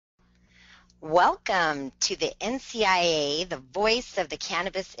Welcome to the NCIA, the Voice of the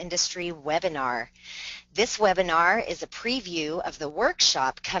Cannabis Industry webinar. This webinar is a preview of the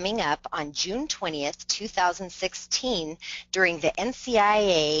workshop coming up on June 20th, 2016 during the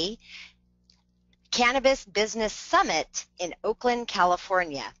NCIA Cannabis Business Summit in Oakland,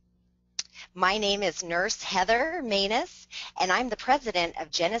 California. My name is Nurse Heather Manus, and I'm the president of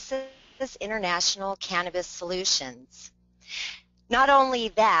Genesis International Cannabis Solutions. Not only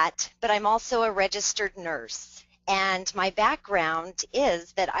that, but I'm also a registered nurse, and my background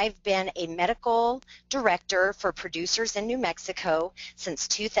is that I've been a medical director for producers in New Mexico since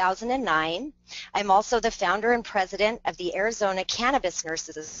 2009. I'm also the founder and president of the Arizona Cannabis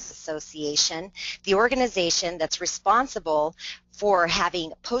Nurses Association, the organization that's responsible for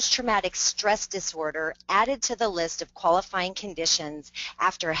having post-traumatic stress disorder added to the list of qualifying conditions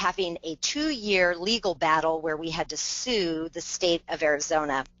after having a 2-year legal battle where we had to sue the state of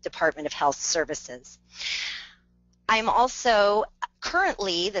Arizona Department of Health Services. I'm also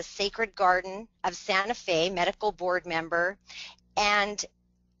currently the Sacred Garden of Santa Fe medical board member, and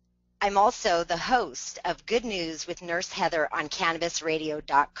I'm also the host of Good News with Nurse Heather on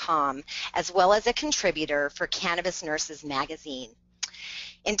CannabisRadio.com, as well as a contributor for Cannabis Nurses magazine.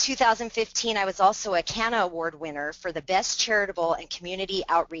 In 2015, I was also a Canna Award winner for the Best Charitable and Community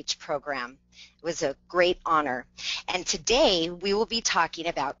Outreach Program. It was a great honor. And today we will be talking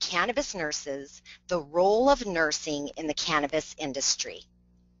about cannabis nurses, the role of nursing in the cannabis industry.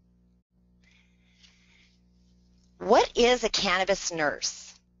 What is a cannabis nurse?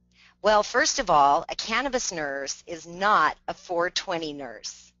 Well, first of all, a cannabis nurse is not a 420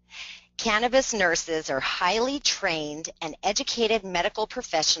 nurse. Cannabis nurses are highly trained and educated medical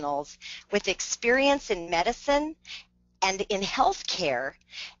professionals with experience in medicine and in healthcare,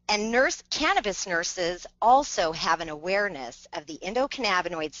 and cannabis nurses also have an awareness of the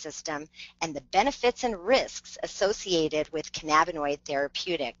endocannabinoid system and the benefits and risks associated with cannabinoid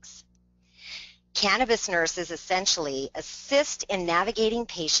therapeutics. Cannabis nurses essentially assist in navigating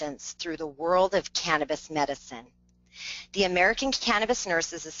patients through the world of cannabis medicine. The American Cannabis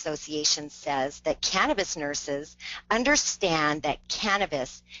Nurses Association says that cannabis nurses understand that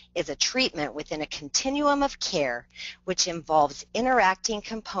cannabis is a treatment within a continuum of care which involves interacting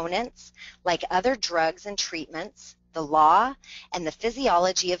components like other drugs and treatments, the law, and the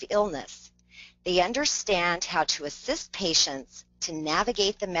physiology of illness. They understand how to assist patients to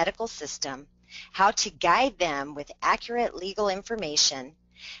navigate the medical system, how to guide them with accurate legal information,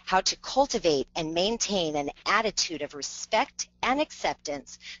 how to cultivate and maintain an attitude of respect and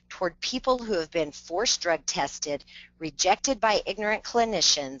acceptance toward people who have been forced drug tested, rejected by ignorant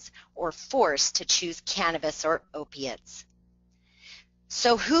clinicians, or forced to choose cannabis or opiates.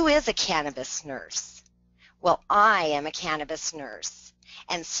 So who is a cannabis nurse? Well, I am a cannabis nurse,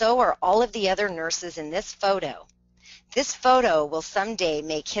 and so are all of the other nurses in this photo. This photo will someday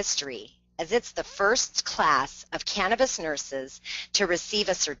make history, as it's the first class of cannabis nurses to receive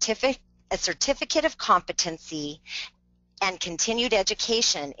a certificate of competency and continued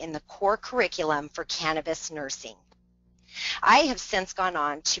education in the core curriculum for cannabis nursing. I have since gone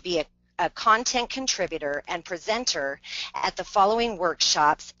on to be a content contributor and presenter at the following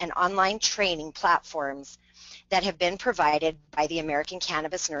workshops and online training platforms that have been provided by the American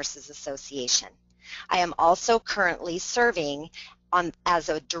Cannabis Nurses Association. I am also currently serving as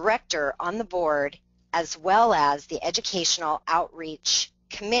a director on the board, as well as the Educational Outreach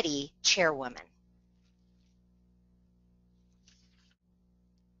Committee chairwoman.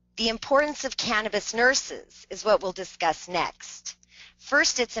 The importance of cannabis nurses is what we'll discuss next.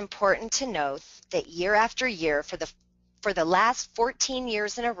 First, it's important to note that year after year, for the last 14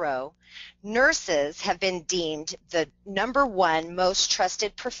 years in a row, nurses have been deemed the #1 most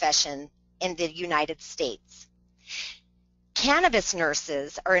trusted profession in the United States. Cannabis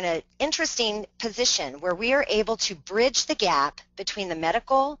nurses are in an interesting position where we are able to bridge the gap between the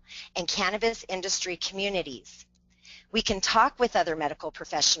medical and cannabis industry communities. We can talk with other medical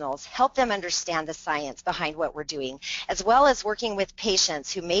professionals, help them understand the science behind what we're doing, as well as working with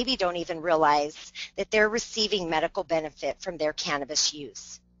patients who maybe don't even realize that they're receiving medical benefit from their cannabis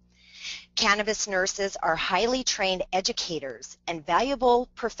use. Cannabis nurses are highly trained educators and valuable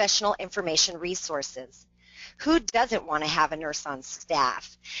professional information resources. Who doesn't want to have a nurse on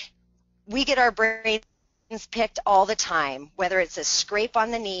staff? We get our brains picked all the time, whether it's a scrape on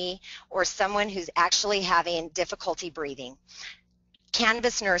the knee or someone who's actually having difficulty breathing.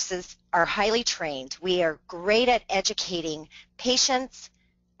 Cannabis nurses are highly trained. We are great at educating patients,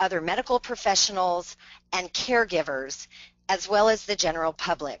 other medical professionals, and caregivers as well as the general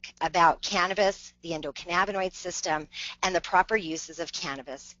public, about cannabis, the endocannabinoid system, and the proper uses of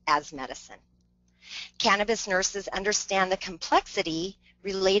cannabis as medicine. Cannabis nurses understand the complexity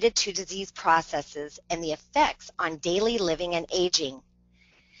related to disease processes and the effects on daily living and aging.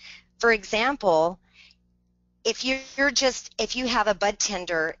 For example, if you have a bud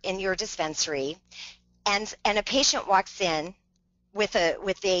tender in your dispensary and a patient walks in with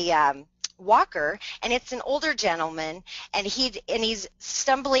a walker, and it's an older gentleman, and he's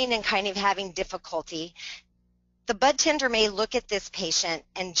stumbling and kind of having difficulty, the bud tender may look at this patient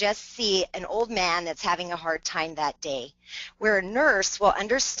and just see an old man that's having a hard time that day, where a nurse will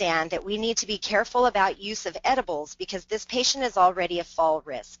understand that we need to be careful about use of edibles because this patient is already a fall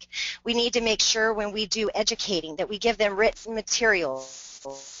risk. We need to make sure when we do educating that we give them written materials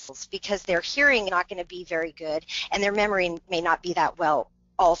because their hearing is not going to be very good and their memory may not be that well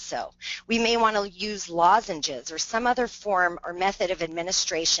also. We may want to use lozenges or some other form or method of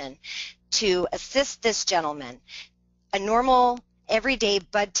administration to assist this gentleman. A normal, everyday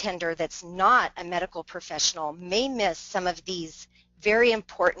bud tender that's not a medical professional may miss some of these very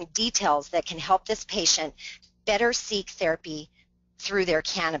important details that can help this patient better seek therapy through their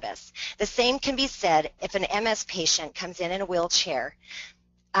cannabis. The same can be said if an MS patient comes in a wheelchair.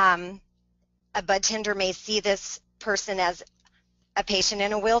 A bud tender may see this person as a patient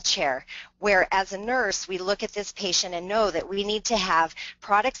in a wheelchair, where as a nurse we look at this patient and know that we need to have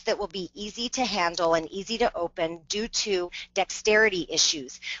products that will be easy to handle and easy to open due to dexterity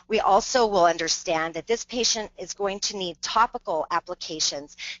issues. We also will understand that this patient is going to need topical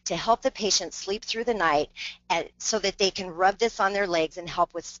applications to help the patient sleep through the night so that they can rub this on their legs and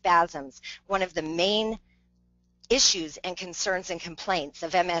help with spasms, one of the main issues and concerns and complaints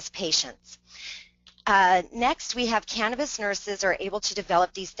of MS patients. Next, we have cannabis nurses are able to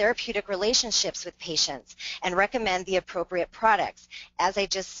develop these therapeutic relationships with patients and recommend the appropriate products. As I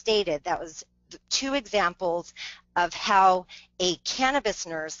just stated, that was 2 examples of how a cannabis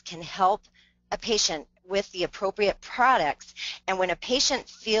nurse can help a patient with the appropriate products. And when a patient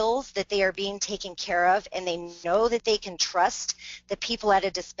feels that they are being taken care of and they know that they can trust the people at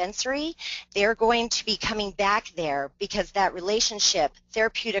a dispensary, they're going to be coming back there because that relationship,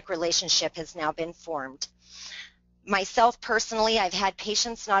 therapeutic relationship, has now been formed. Myself personally, I've had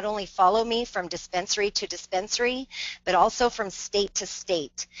patients not only follow me from dispensary to dispensary, but also from state to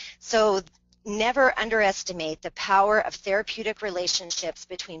state. So never underestimate the power of therapeutic relationships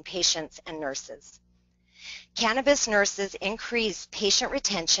between patients and nurses. Cannabis nurses increase patient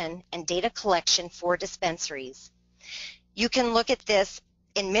retention and data collection for dispensaries. You can look at this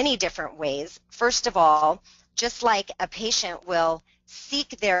in many different ways. First of all, just like a patient will seek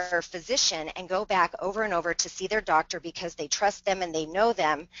their physician and go back over and over to see their doctor because they trust them and they know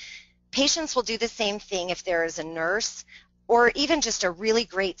them, patients will do the same thing if there is a nurse or even just a really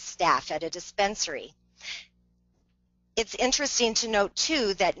great staff at a dispensary. It's interesting to note,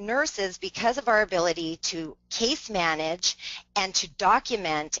 too, that nurses, because of our ability to case manage and to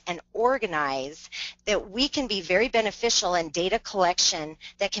document and organize, that we can be very beneficial in data collection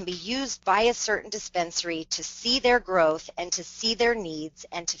that can be used by a certain dispensary to see their growth and to see their needs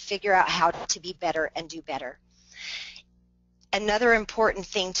and to figure out how to be better and do better. Another important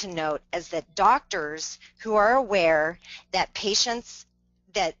thing to note is that doctors who are aware that patients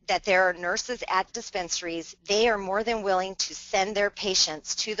that there are nurses at dispensaries, they are more than willing to send their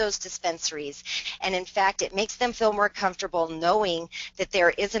patients to those dispensaries. And in fact, it makes them feel more comfortable knowing that there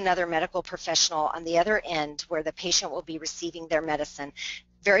is another medical professional on the other end where the patient will be receiving their medicine,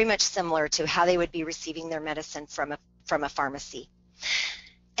 very much similar to how they would be receiving their medicine from a pharmacy.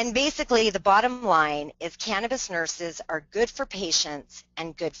 And basically, the bottom line is cannabis nurses are good for patients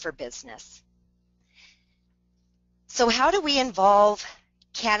and good for business. So how do we involve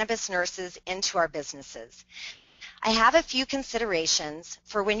cannabis nurses into our businesses? I have a few considerations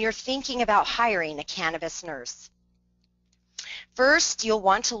for when you're thinking about hiring a cannabis nurse. First, you'll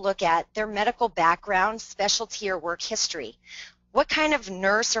want to look at their medical background, specialty, or work history. What kind of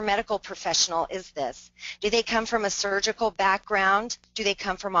nurse or medical professional is this? Do they come from a surgical background? Do they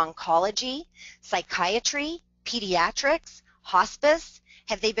come from oncology, psychiatry, pediatrics, hospice?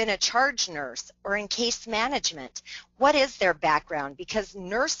 Have they been a charge nurse or in case management? What is their background? Because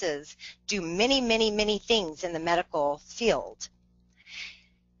nurses do many, many, many things in the medical field.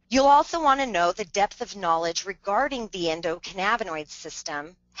 You'll also want to know the depth of knowledge regarding the endocannabinoid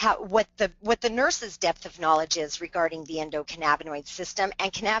system, what the nurse's depth of knowledge is regarding the endocannabinoid system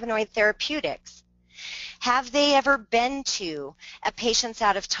and cannabinoid therapeutics. Have they ever been to a Patients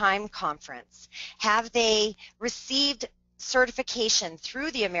Out of Time conference? Have they received certification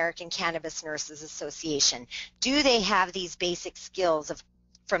through the American Cannabis Nurses Association? Do they have these basic skills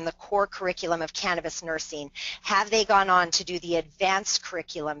from the core curriculum of cannabis nursing? Have they gone on to do the advanced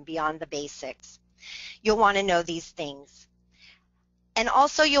curriculum beyond the basics? You'll want to know these things. And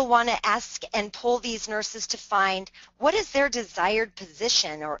also you'll want to ask and pull these nurses to find what is their desired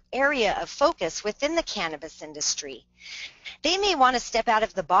position or area of focus within the cannabis industry. They may want to step out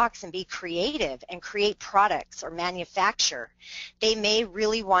of the box and be creative and create products or manufacture. They may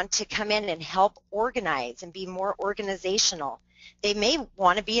really want to come in and help organize and be more organizational. They may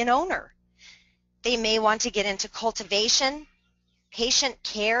want to be an owner. They may want to get into cultivation, patient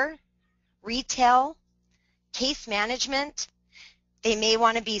care, retail, case management. They may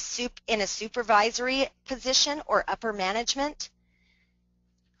want to be in a supervisory position or upper management.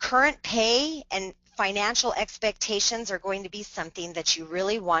 Current pay and financial expectations are going to be something that you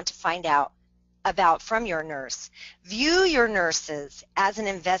really want to find out about from your nurse. View your nurses as an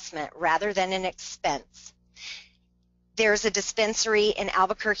investment rather than an expense. There's a dispensary in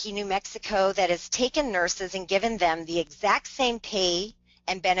Albuquerque, New Mexico that has taken nurses and given them the exact same pay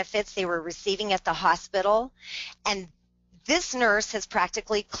and benefits they were receiving at the hospital, and this nurse has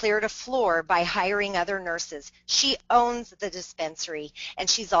practically cleared a floor by hiring other nurses. She owns the dispensary, and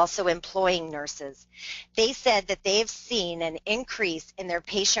she's also employing nurses. They said that they've seen an increase in their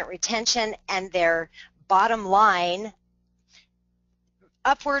patient retention and their bottom line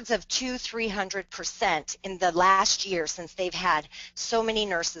upwards of 200–300% in the last year since they've had so many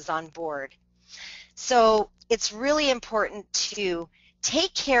nurses on board. So it's really important to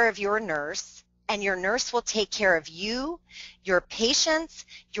take care of your nurse, and your nurse will take care of you, your patients,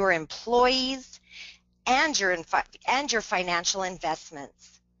 your employees, and your financial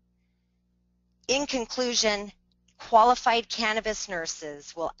investments. In conclusion, qualified cannabis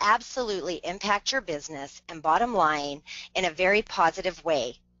nurses will absolutely impact your business and bottom line in a very positive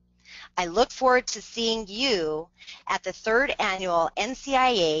way. I look forward to seeing you at the 3rd Annual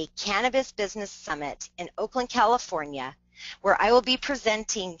NCIA Cannabis Business Summit in Oakland, California, where I will be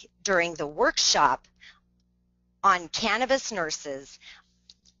presenting during the workshop on Cannabis Nurses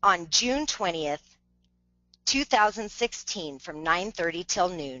on June 20th, 2016 from 9:30 till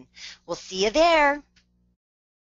noon. We'll see you there.